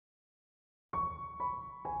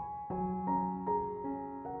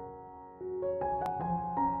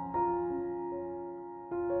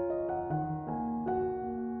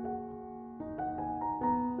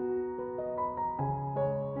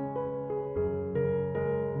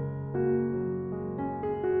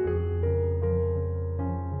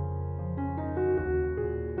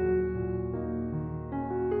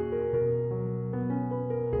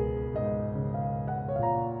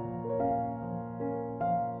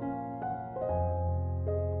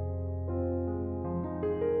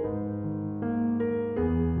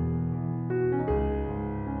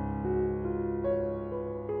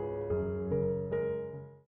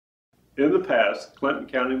past, Clinton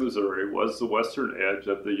County, Missouri was the western edge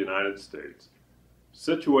of the United States.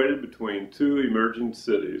 Situated between two emerging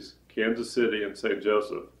cities, Kansas City and St.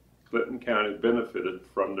 Joseph, Clinton County benefited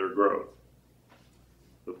from their growth.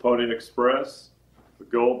 The Pony Express, the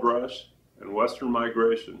Gold Rush, and Western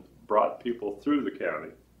migration brought people through the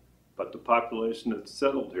county, but the population that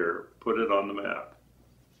settled here put it on the map.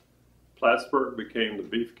 Plattsburg became the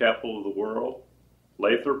beef capital of the world.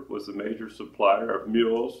 Lathrop was a major supplier of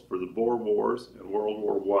mules for the Boer Wars and World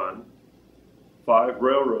War I. 5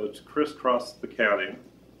 railroads crisscrossed the county,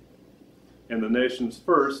 and the nation's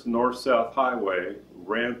first north-south highway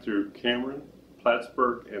ran through Cameron,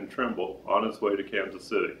 Plattsburg, and Trimble on its way to Kansas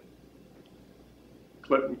City.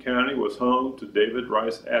 Clinton County was home to David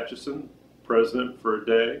Rice Atchison, President for a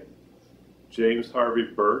day, James Harvey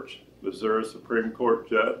Birch, Missouri Supreme Court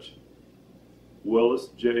Judge, Willis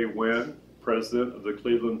J. Wynn, President of the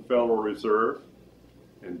Cleveland Federal Reserve,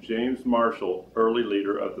 and James Marshall, early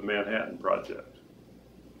leader of the Manhattan Project.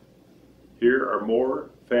 Here are more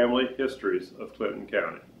family histories of Clinton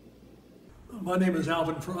County. My name is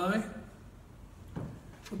Alvin Fry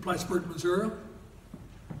from Plattsburg, Missouri.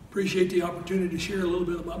 Appreciate the opportunity to share a little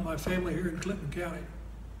bit about my family here in Clinton County.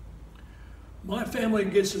 My family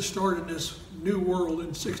gets to start in this new world in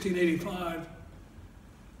 1685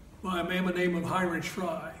 by a man by the name of Heinrich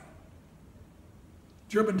Fry,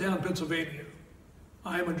 Germantown, Pennsylvania.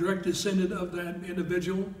 I am a direct descendant of that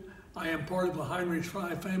individual. I am part of the Heinrich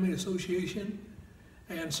Fry Family Association,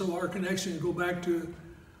 and so our connections go back to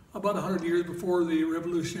about 100 years before the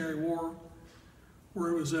Revolutionary War,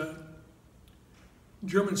 where it was a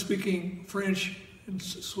German-speaking French and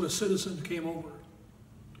Swiss citizens came over.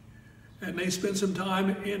 And they spent some time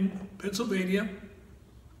in Pennsylvania.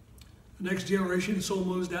 The next generation so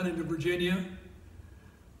moves down into Virginia.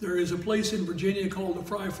 There is a place in Virginia called the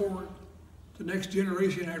Fry Fort. The next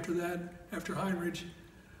generation after that, after Heinrich,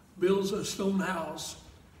 builds a stone house.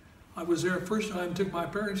 I was there first time, took my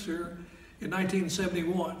parents there in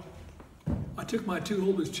 1971. I took my 2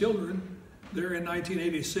 oldest children there in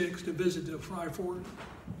 1986 to visit the Fry Fort.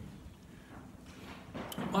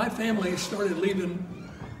 My family started leaving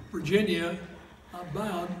Virginia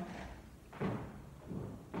about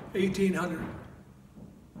 1800,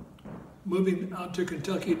 moving out to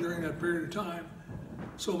Kentucky during that period of time.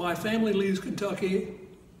 So my family leaves Kentucky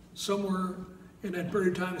somewhere in that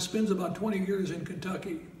period of time, spends about 20 years in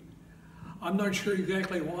Kentucky. I'm not sure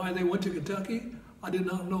exactly why they went to Kentucky. I did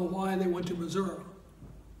not know why they went to Missouri.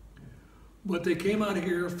 But they came out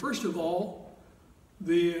here, first of all,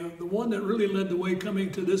 the one that really led the way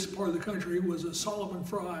coming to this part of the country was a Solomon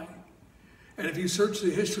Fry. And if you search the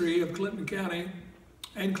history of Clinton County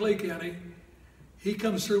and Clay County, he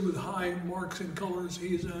comes through with high marks and colors.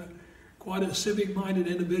 He's quite a civic-minded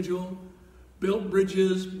individual, built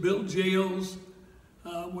bridges, built jails,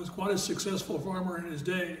 was quite a successful farmer in his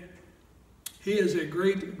day. He is a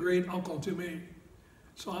great, great uncle to me.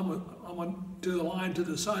 So I'm to the line to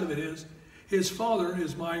the side of it is. His father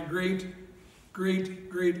is my great, great,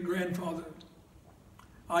 great grandfather,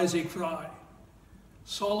 Isaac Fry.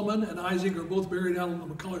 Solomon and Isaac are both buried out on the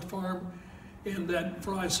McCulloch farm in that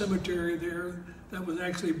Fry cemetery there. That was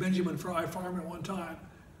actually Benjamin Fry farm at one time.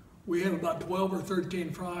 We have about 12 or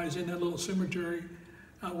 13 Frys in that little cemetery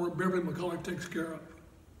where Beverly McCulloch takes care of.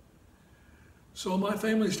 So my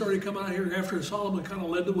family started coming out here after Solomon kind of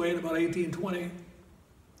led the way in about 1820.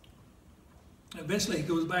 Eventually he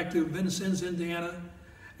goes back to Vincennes, Indiana,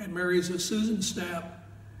 and marries a Susan Stapp,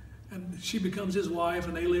 and she becomes his wife,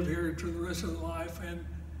 and they live here for the rest of their life and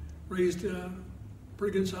raised a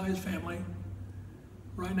pretty good sized family.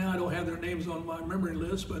 Right now I don't have their names on my memory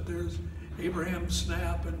list, but there's Abraham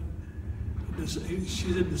Snapp, and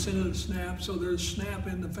she's a descendant of Snapp, so there's Snapp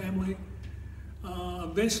in the family.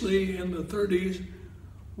 Eventually in the 30s,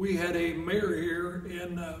 we had a mayor here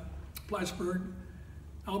in Plattsburg,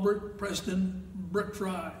 Albert Preston Brick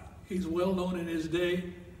Fry. He's well known in his day,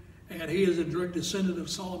 and he is a direct descendant of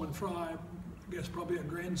Solomon Fry, I guess probably a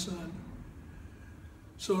grandson.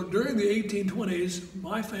 So during the 1820s,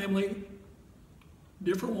 my family,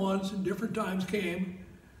 different ones in different times came.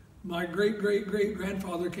 My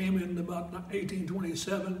great-great-great-grandfather came in about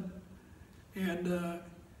 1827, and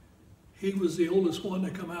he was the oldest one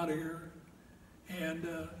to come out of here. And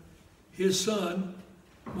his son,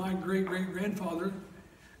 my great-great-grandfather,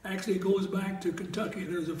 actually goes back to Kentucky.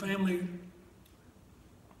 There's a family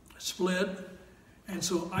split, and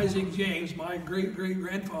so Isaac James, my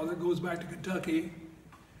great-great-grandfather, goes back to Kentucky,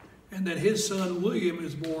 and then his son William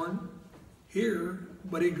is born here,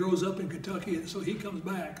 but he grows up in Kentucky, and so he comes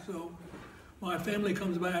back. So my family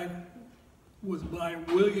comes back by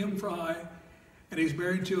William Fry, and he's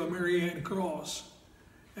married to a Mary Ann Cross,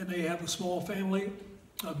 and they have a small family.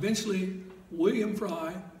 Eventually, William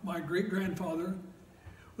Fry, my great-grandfather,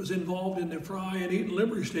 was involved in the Fry and Eaton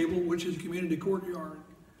Livery Stable, which is a community courtyard.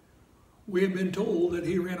 We have been told that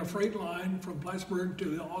he ran a freight line from Plattsburg to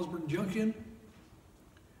the Osborne Junction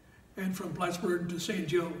and from Plattsburg to St.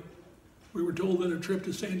 Joe. We were told that a trip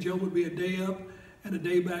to St. Joe would be a day up and a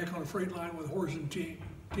day back on a freight line with horse and team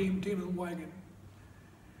and wagon.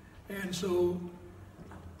 And so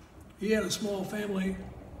he had a small family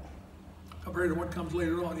compared to what comes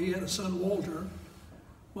later on. He had a son, Walter.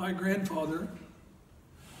 My grandfather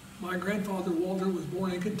Walter was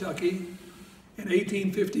born in Kentucky in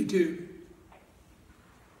 1852.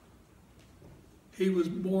 He was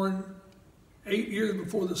born 8 years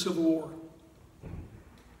before the Civil War.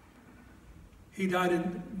 He died in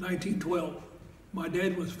 1912. My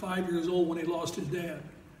dad was 5 years old when he lost his dad.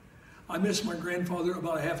 I missed my grandfather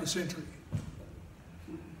about a half a century.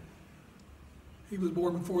 He was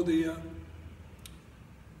born before the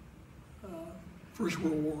First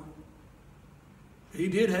World War. He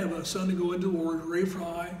did have a son to go into the war, Ray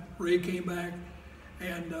Fry. Ray came back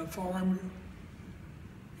and farmed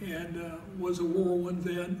and was a World War I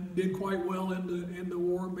vet, did quite well in the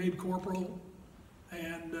war, made corporal,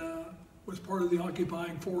 and was part of the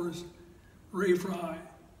occupying force. Ray Fry,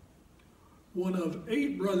 one of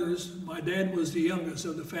 8 brothers. My dad was the youngest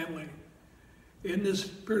of the family. In this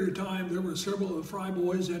period of time, there were several of the Fry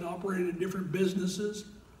boys that operated different businesses.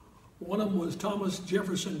 One of them was Thomas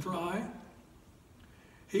Jefferson Fry.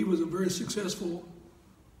 He was a very successful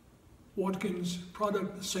Watkins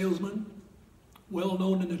product salesman, well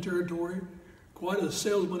known in the territory, quite a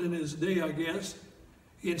salesman in his day, I guess.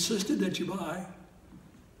 He insisted that you buy.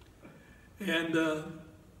 And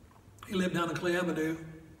he lived down on Clay Avenue,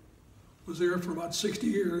 was there for about 60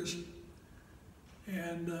 years,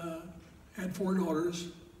 and had 4 daughters.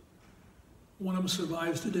 One of them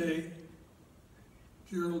survives today.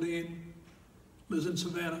 Geraldine lives in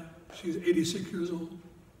Savannah. She's 86 years old.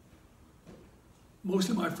 Most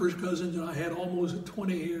of my first cousins, and I had almost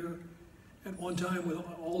 20 here at one time with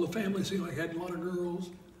all the families. Seemed like I had a lot of girls.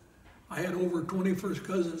 I had over 20 first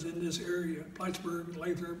cousins in this area, Plattsburg,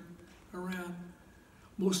 Lathrop, around.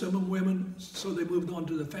 Most of them women, so they moved on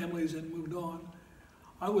to the families and moved on.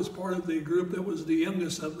 I was part of the group that was the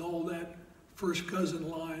youngest of all that first cousin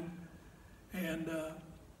line. And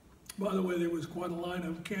by the way, there was quite a line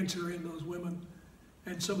of cancer in those women.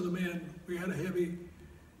 And some of the men, we had a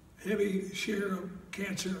heavy share of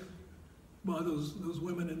cancer by those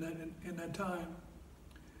women in that time.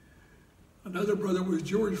 Another brother was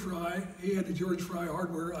George Fry. He had the George Fry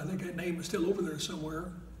Hardware. I think that name is still over there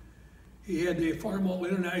somewhere. He had the Farmall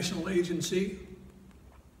International Agency.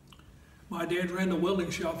 My dad ran the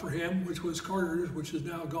welding shop for him, which was Carter's, which is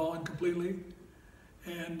now gone completely.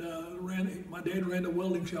 And my dad ran the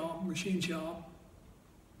welding shop, machine shop.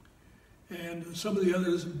 And some of the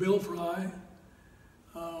others, Bill Fry,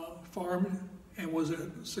 farmed and was a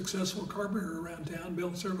successful carpenter around town,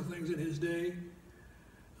 built several things in his day.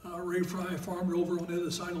 Ray Fry farmed over on the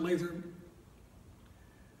other side of Lathrop.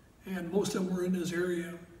 And most of them were in this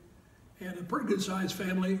area. And a pretty good sized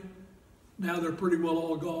family. Now they're pretty well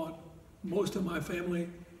all gone. Most of my family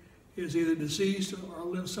is either deceased or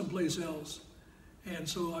lives someplace else. And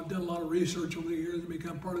so I've done a lot of research over the years to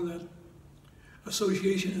become part of that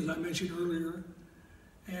association, as I mentioned earlier.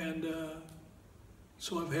 And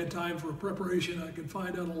so I've had time for preparation. I can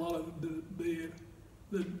find out a lot of the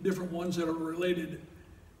different ones that are related.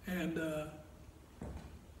 And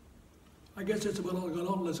I guess that's about all I got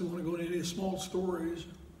on, unless I want to go into any small stories.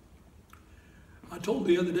 I told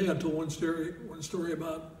one story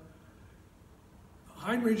about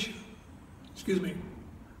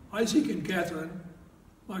Isaac and Catherine,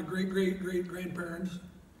 my great-great-great-grandparents,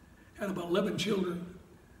 had about 11 children.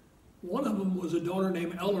 One of them was a daughter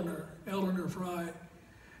named Eleanor Fry,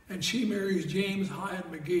 and she marries James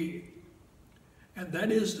Hyatt McGee. And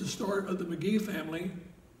that is the start of the McGee family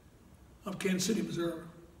of Kansas City, Missouri,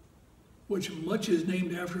 which much is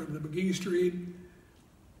named after the McGee Street.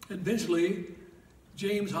 Eventually,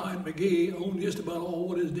 James Hyatt McGee owned just about all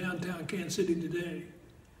what is downtown Kansas City today.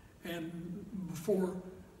 And before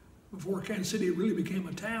Kansas City really became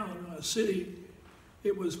a town, a city,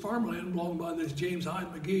 it was farmland belonged by this James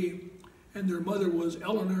Hyatt McGee, and their mother was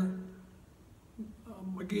Eleanor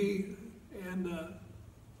McGee, and of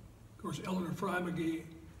course Eleanor Fry McGee.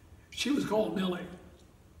 She was called Nellie.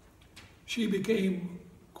 She became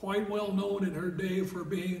quite well known in her day for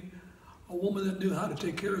being a woman that knew how to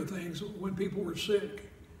take care of things when people were sick.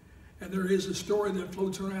 And there is a story that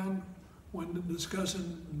floats around when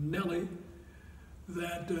discussing Nellie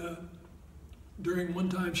that during one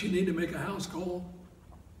time she needed to make a house call.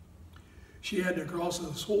 She had to cross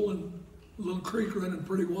a swollen little creek running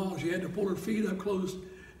pretty wild. She had to pull her feet up close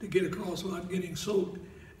to get across without getting soaked.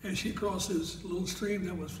 And she crossed this little stream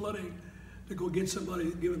that was flooding to go get somebody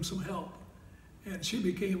to give him some help. And she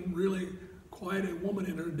became really quite a woman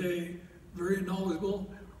in her day, very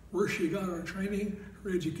knowledgeable. Where she got her training, her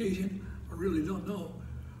education, I really don't know.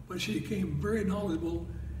 But she became very knowledgeable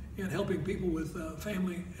in helping people with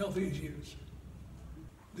family health issues.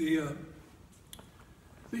 The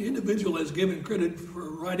individual is given credit for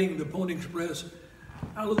riding the Pony Express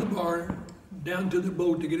out of the barn down to the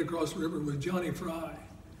boat to get across the river was Johnny Fry.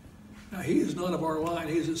 Now he is not of our line,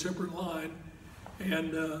 he's a separate line,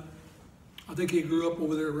 and I think he grew up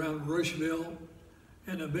over there around Rushville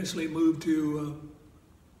and eventually moved to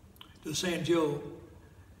San Joe.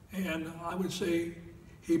 And I would say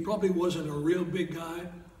he probably wasn't a real big guy.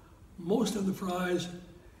 Most of the Frys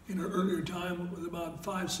in our earlier time was about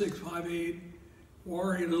 5'6", 5'8",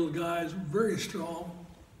 wiry little guys, very strong,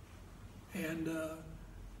 and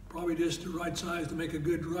probably just the right size to make a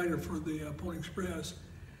good rider for the Pony Express.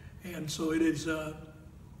 And so it is,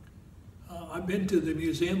 I've been to the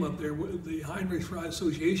museum up there. The Heinrich Fry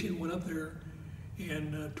Association went up there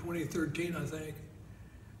in 2013, I think,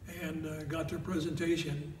 and got their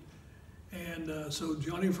presentation. And so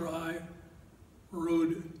Johnny Fry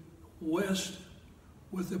rode west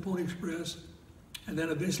with the Pony Express, and then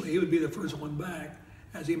eventually he would be the first one back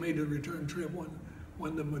as he made the return trip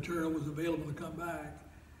when the material was available to come back.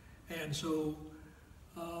 And so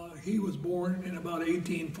he was born in about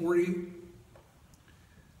 1840. The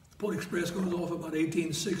Pony Express goes off about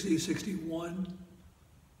 1860, 61.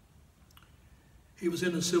 He was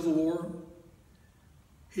in the Civil War.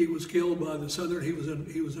 He was killed by the Southern, he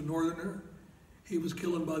was a Northerner. He was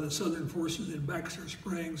killed by the Southern forces in Baxter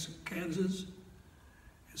Springs, Kansas.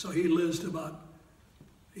 And so he lives to about,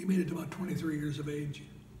 he made it to about 23 years of age.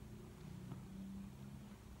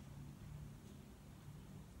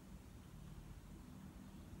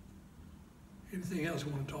 Anything else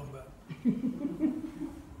you want to talk about?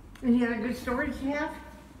 Any other good stories you have?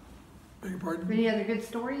 Beg your pardon? Any other good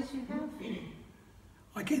stories you have?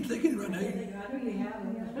 I can't think of it right now. I know you have.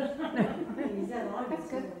 You said a lot of good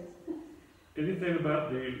stories. Anything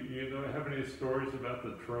about have any stories about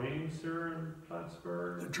the trains here in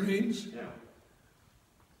Plattsburg? The trains? Yeah.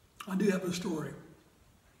 I do have a story.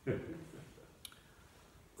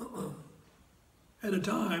 At a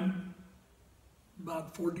time,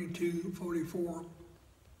 about 42, 44,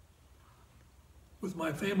 with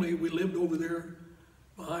my family, we lived over there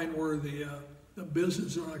behind where the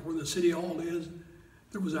business, or like where the city hall is.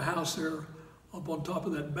 There was a house there up on top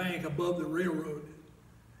of that bank above the railroad.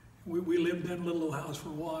 We lived in that little house for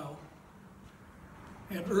a while.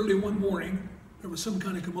 And early one morning, there was some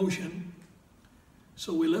kind of commotion.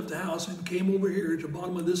 So we left the house and came over here to the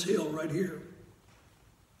bottom of this hill right here.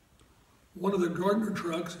 One of the Gardner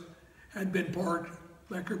trucks had been parked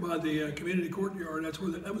back there by the community courtyard. That's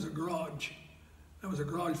where that was a garage. That was a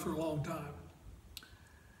garage for a long time.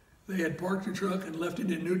 They had parked the truck and left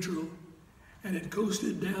it in neutral, and it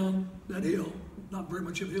coasted down that hill, not very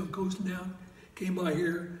much of a hill, coasted down, came by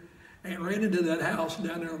here, and ran into that house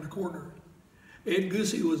down there on the corner. Ed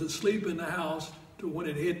Goosey was asleep in the house to when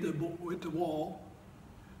it hit the wall,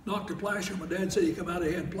 knocked the plaster. My dad said he come out,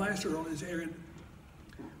 he had plaster on his head.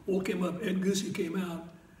 Woke him up, Ed Goosey came out,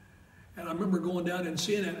 and I remember going down and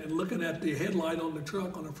seeing it and looking at the headlight on the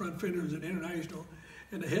truck on the front fender. It was an International,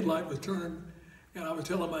 and the headlight was turned, and I was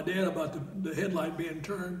telling my dad about the headlight being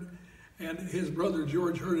turned, and his brother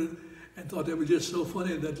George heard it and thought that was just so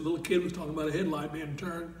funny that the little kid was talking about a headlight being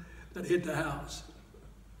turned that hit the house.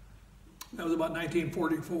 That was about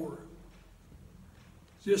 1944.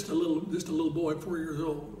 Just a little boy, 4 years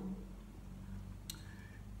old.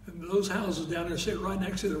 And those houses down there sit right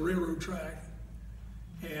next to the railroad track.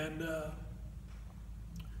 And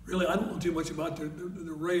really, I don't know too much about the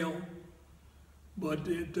rail, but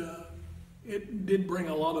it did bring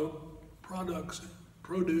a lot of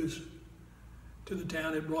produce to the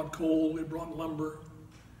town. It brought coal, it brought lumber,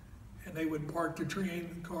 and they would park the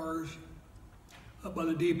train cars up by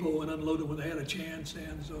the depot and unload it when they had a chance.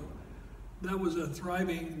 And so that was a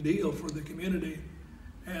thriving deal for the community.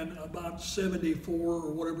 And about 74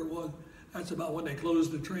 or whatever it was, that's about when they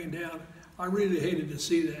closed the train down. I really hated to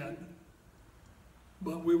see that.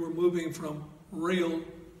 But we were moving from rail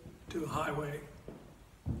to highway.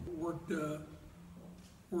 Worked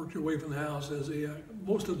away from the house as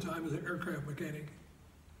most of the time as an aircraft mechanic.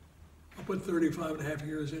 I put 35 and a half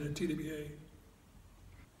years in at TWA.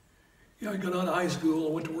 Yeah, I got out of high school.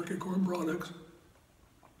 I went to work at Corn Products.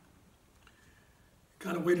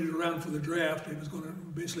 kind of waited around for the draft. It was going to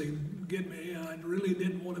basically get me, and I really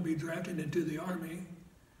didn't want to be drafted into the Army.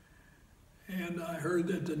 And I heard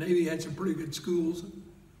that the Navy had some pretty good schools,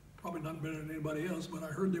 probably not better than anybody else, but I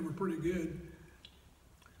heard they were pretty good.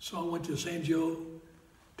 So I went to St. Joe,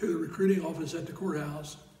 to the recruiting office at the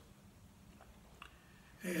courthouse,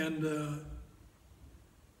 and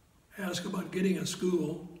asked about getting a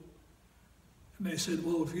school. And they said,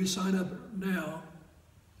 well, if you sign up now,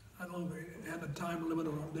 I don't know if they had a time limit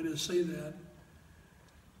or they didn't say that.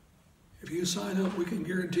 If you sign up, we can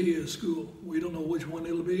guarantee you a school. We don't know which one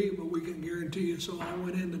it'll be, but we can guarantee you. So I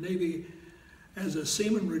went in the Navy as a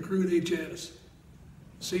Seaman Recruit HS,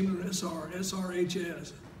 Seaman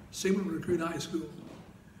SRHS, Seaman Recruit High School.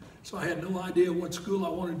 So I had no idea what school I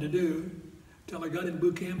wanted to do until I got in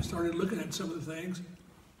boot camp and started looking at some of the things.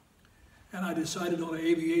 And I decided on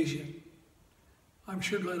aviation. I'm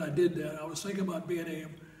sure glad I did that. I was thinking about being a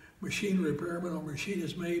machine repairman or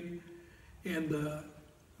machinist mate in the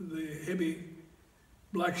heavy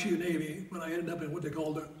black shoe Navy, but I ended up in what they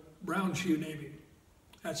call the brown shoe Navy.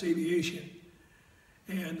 That's aviation.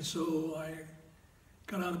 And so I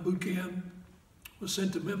got out of boot camp, was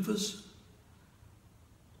sent to Memphis,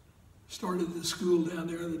 started the school down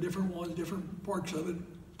there, the different ones, different parts of it,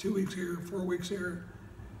 2 weeks here, 4 weeks here,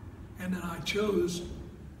 and then I chose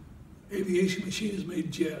aviation machinist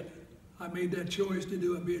made jet. I made that choice to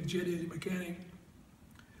do it, be a jet engine mechanic.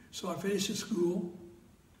 So I finished the school,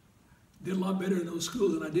 did a lot better in those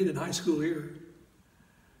schools than I did in high school here.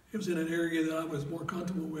 It was in an area that I was more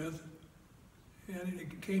comfortable with, and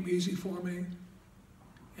it came easy for me.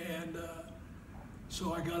 And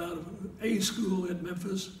so I got out of A school at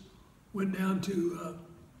Memphis, went down to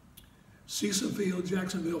Cecil Field,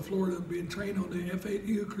 Jacksonville, Florida, being trained on the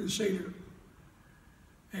F-8U Crusader,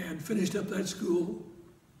 and finished up that school.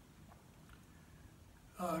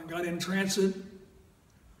 Got in transit,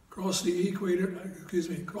 crossed the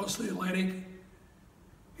crossed the Atlantic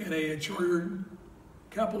in a chartered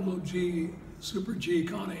capital G, Super G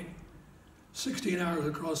Connie, 16 hours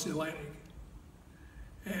across the Atlantic,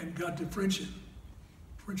 and got to French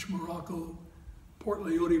Morocco, Port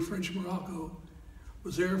Lyoté, French Morocco.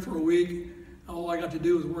 Was there for a week. All I got to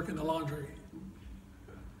do was work in the laundry.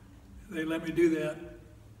 They let me do that.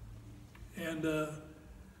 And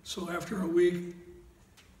so after a week,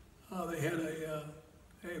 they had a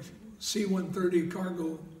C-130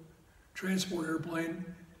 cargo transport airplane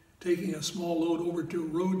taking a small load over to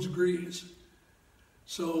Rhodes, Greece.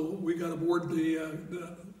 So we got aboard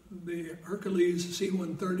the Hercules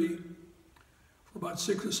C-130 for about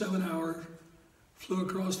 6 or 7 hours, flew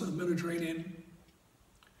across the Mediterranean,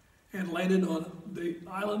 and landed on the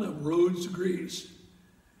island of Rhodes, Greece.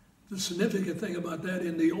 The significant thing about that,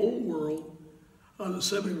 in the old world, the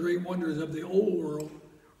 7 great wonders of the old world,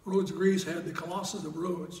 Rhodes, Greece had the Colossus of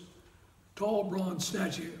Rhodes, tall bronze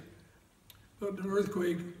statue. But an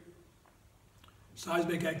earthquake,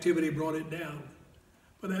 seismic activity brought it down.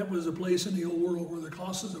 But that was a place in the old world where the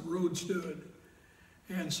Colossus of Rhodes stood.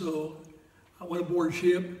 And so I went aboard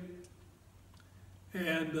ship,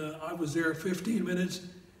 and I was there 15 minutes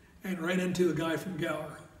and ran into a guy from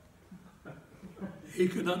Gower. He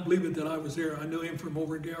could not believe it that I was there. I knew him from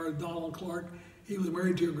over at Gower, Donald Clark. He was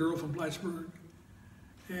married to a girl from Plattsburg.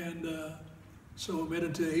 And so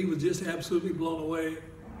he was just absolutely blown away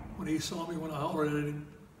when he saw me, when I hollered at him.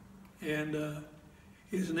 And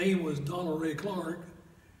his name was Donald Ray Clark,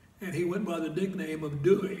 and he went by the nickname of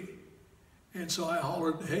Dewey. And so I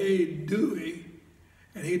hollered, "Hey, Dewey."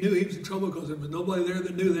 And he knew he was in trouble because there was nobody there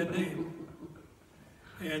that knew that name.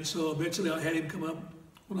 And so eventually I had him come up.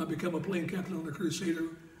 When I became a plane captain on the Crusader,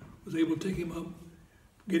 was able to take him up,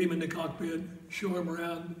 get him in the cockpit, show him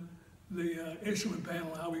around the instrument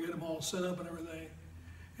panel, how we get them all set up and everything.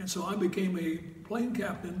 And so I became a plane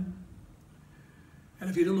captain. And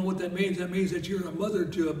if you don't know what that means that you're a mother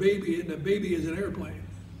to a baby, and the baby is an airplane.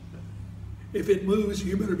 If it moves,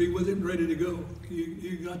 you better be with it and ready to go.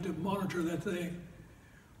 You got to monitor that thing.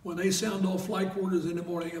 When they sound off flight quarters in the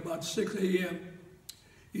morning about 6 a.m.,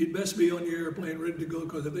 you'd best be on your airplane ready to go,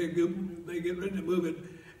 because if they get ready to move it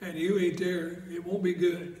and you ain't there, it won't be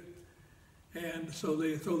good. And so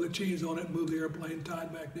they throw the chains on it, move the airplane, tie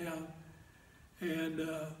it back down. And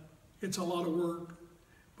it's a lot of work.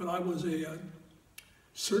 But I was a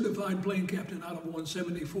certified plane captain out of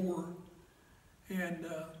 174, and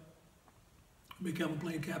become a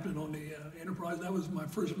plane captain on the Enterprise. That was my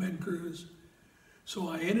first med cruise. So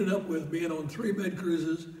I ended up with being on 3 med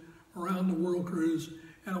cruises, around the world cruise,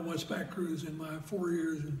 and a Westpac cruise in my 4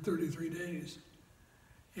 years and 33 days.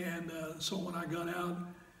 And so when I got out,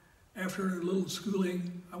 after a little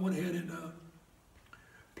schooling, I went ahead and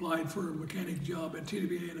applied for a mechanic job at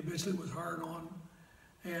TWA and eventually was hired on.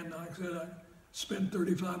 And like I said, I spent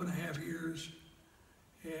 35 and a half years,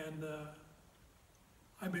 and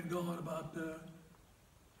I've been gone about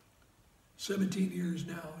 17 years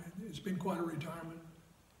now. It's been quite a retirement.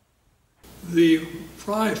 The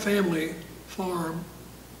Fry family farm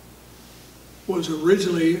was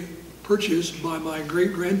originally purchased by my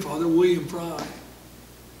great-grandfather, William Fry.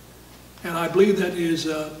 And I believe that is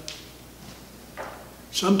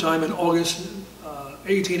sometime in August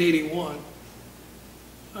 1881.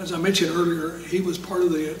 As I mentioned earlier, he was part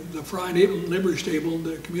of the Fry Livery Stable,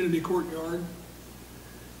 the community courtyard.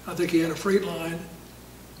 I think he had a freight line.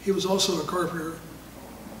 He was also a carpenter.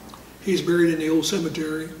 He's buried in the old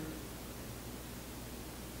cemetery.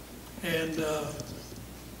 And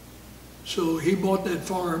so he bought that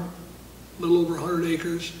farm, a little over 100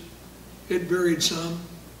 acres. It varied some.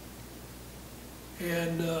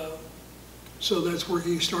 And so that's where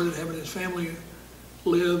he started having his family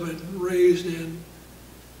live and raised in.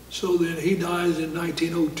 So then he dies in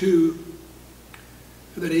 1902.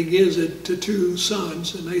 And then he gives it to two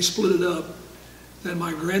sons, and they split it up. Then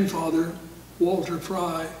my grandfather, Walter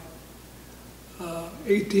Fry,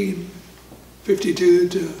 1852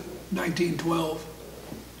 to 1912,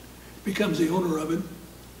 becomes the owner of it,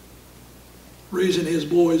 raising his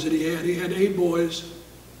boys that he had. He had 8 boys,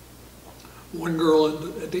 1 girl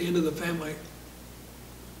at the end of the family.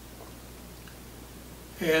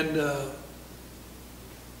 And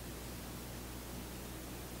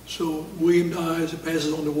so William dies, it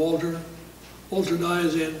passes on to Walter. Walter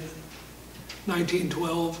dies in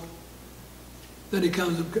 1912. Then it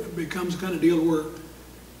becomes a kind of deal where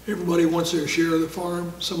everybody wants their share of the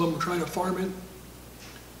farm. Some of them try to farm it.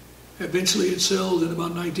 Eventually it sells in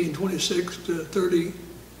about 1926 to 30.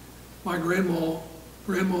 My Grandma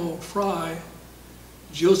Fry,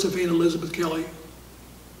 Josephine Elizabeth Kelly,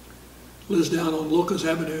 lives down on Locust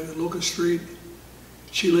Avenue, Locust Street.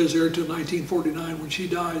 She lives there until 1949 when she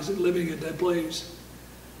dies, living at that place.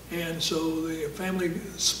 And so the family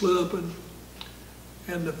split up,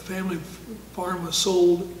 and the family farm was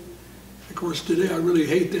sold. Of course, today I really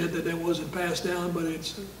hate that wasn't passed down, but it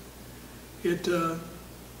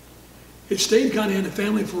stayed kind of in the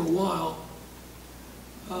family for a while.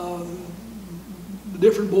 The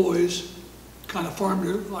different boys kind of farmed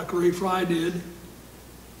it like Ray Fry did.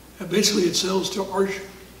 Eventually it sells to Arch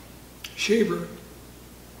Shaver,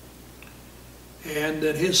 and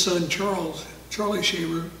then his son Charlie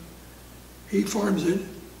Shaver, he farms it.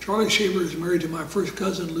 Charlie Shaver is married to my first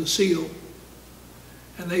cousin Lucille,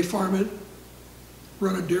 and they farm it,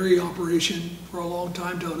 run a dairy operation for a long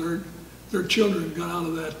time till their children got out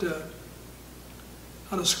of that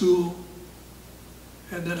out of school,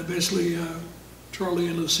 and then eventually Charlie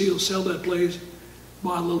and Lucille sell that place,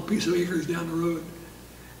 buy a little piece of acres down the road,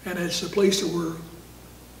 and it's a place where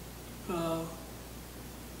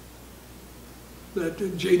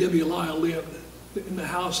that J.W. Lyle lived. In the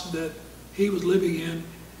house that he was living in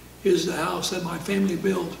is the house that my family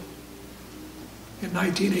built in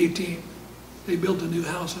 1918. They built a new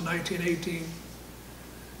house in 1918,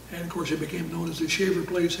 and of course it became known as the Shaver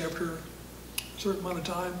Place after a certain amount of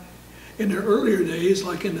time. In the earlier days,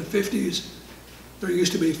 like in the 50s, there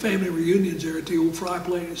used to be family reunions there at the old Fry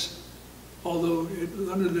Place, although it was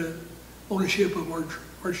under the ownership of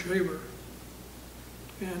Arch Shaver.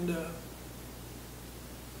 And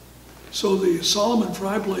so the Solomon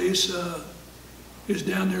Fry Place is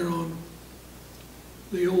down there on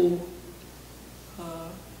the old,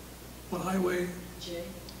 what highway?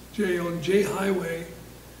 On J Highway.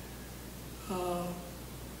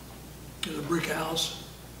 There's a brick house.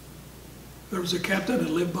 There was a captain that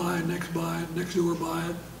lived next door by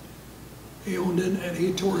it. He owned it, and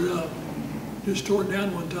he tore it up. Just tore it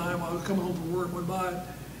down one time. I was coming home from work, went by it,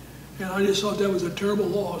 and I just thought that was a terrible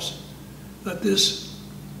loss, that this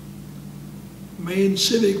main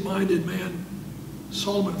civic-minded man,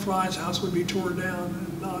 Solomon Fry's house, would be torn down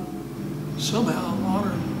and not somehow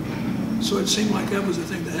honored. So it seemed like that was the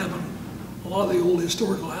thing that happened. A lot of the old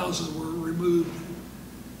historical houses were removed,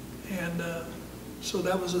 and so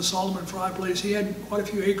that was the Solomon Fry Place. He had quite a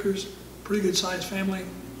few acres, pretty good sized family.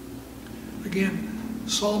 Again,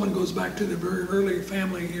 Solomon goes back to the very early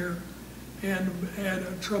family here and had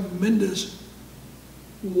a tremendous,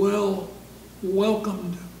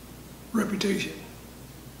 well-welcomed reputation.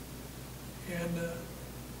 And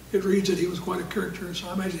it reads that he was quite a character, so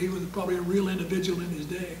I imagine he was probably a real individual in his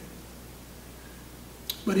day.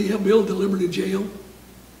 But he helped build the Liberty Jail,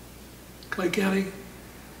 Clay County,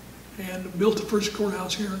 and built the first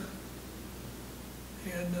courthouse here.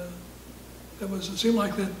 And it seemed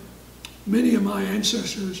like that many of my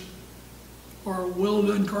ancestors are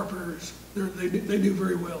well-done carpenters. They do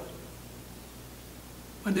very well.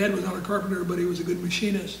 My dad was not a carpenter, but he was a good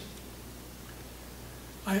machinist.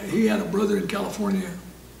 He had a brother in California.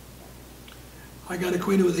 I got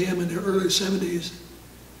acquainted with him in the early 70s,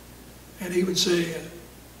 and he would say,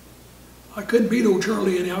 I couldn't beat old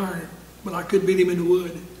Charlie in the iron, but I could beat him in the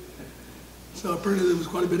wood. So apparently there was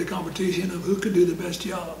quite a bit of competition of who could do the best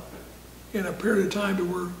job in a period of time to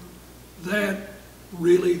where that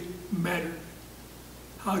really mattered.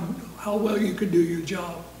 How well you could do your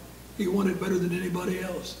job. He wanted better than anybody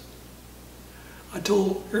else. I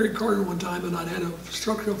told Eric Carter one time that I'd had a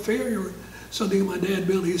structural failure or something my dad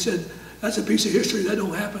built. He said, that's a piece of history, that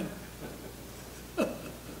don't happen. I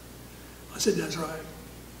said, that's right.